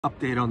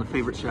Update on the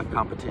favorite chef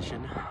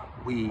competition.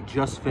 We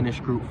just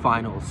finished group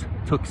finals,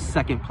 took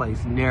second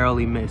place,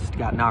 narrowly missed,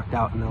 got knocked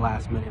out in the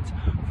last minutes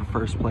for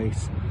first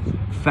place.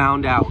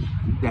 Found out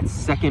that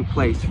second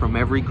place from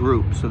every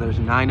group, so there's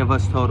 9 of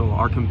us total,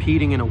 are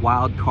competing in a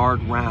wild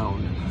card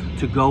round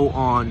to go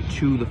on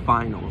to the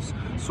finals.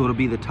 So it'll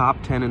be the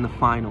top 10 in the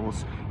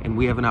finals, and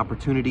we have an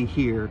opportunity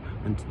here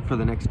for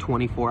the next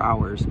 24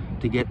 hours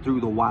to get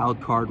through the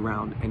wild card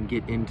round and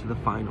get into the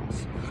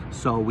finals.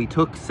 So we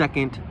took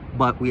second,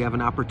 but we have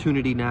an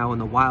opportunity now in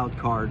the wild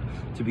card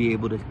to be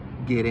able to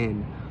get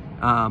in.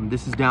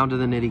 This is down to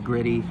the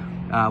nitty-gritty.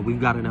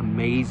 We've got an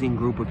amazing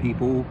group of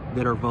people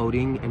that are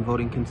voting and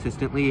voting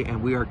consistently,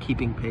 and we are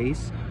keeping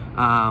pace.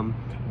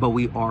 But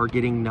we are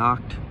getting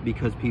knocked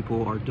because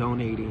people are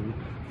donating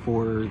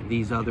for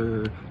these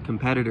other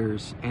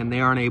competitors, and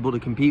they aren't able to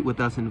compete with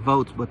us in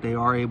votes, but they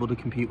are able to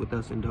compete with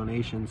us in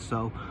donations.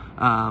 So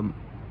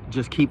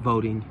just keep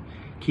voting,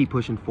 keep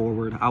pushing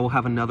forward. I will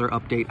have another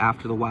update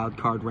after the wild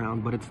card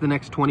round, but it's the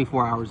next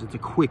 24 hours. It's a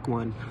quick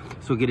one,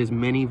 so get as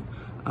many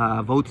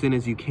votes in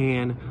as you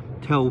can,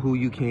 tell who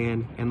you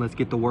can, and let's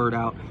get the word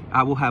out.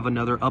 I will have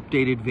another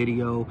updated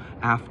video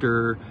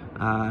after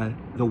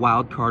the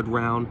wild card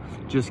round,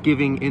 just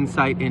giving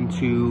insight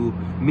into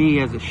me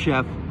as a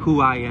chef, who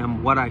I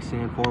am, what I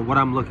stand for, what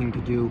I'm looking to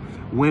do.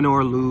 Win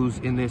or lose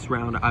in this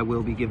round, I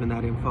will be giving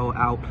that info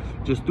out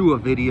just through a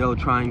video,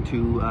 trying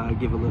to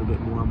give a little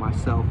bit more of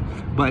myself.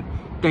 But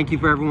thank you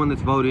for everyone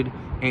that's voted,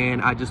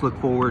 and I just look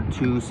forward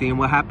to seeing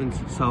what happens.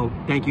 So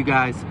thank you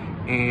guys,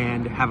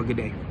 and have a good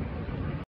day.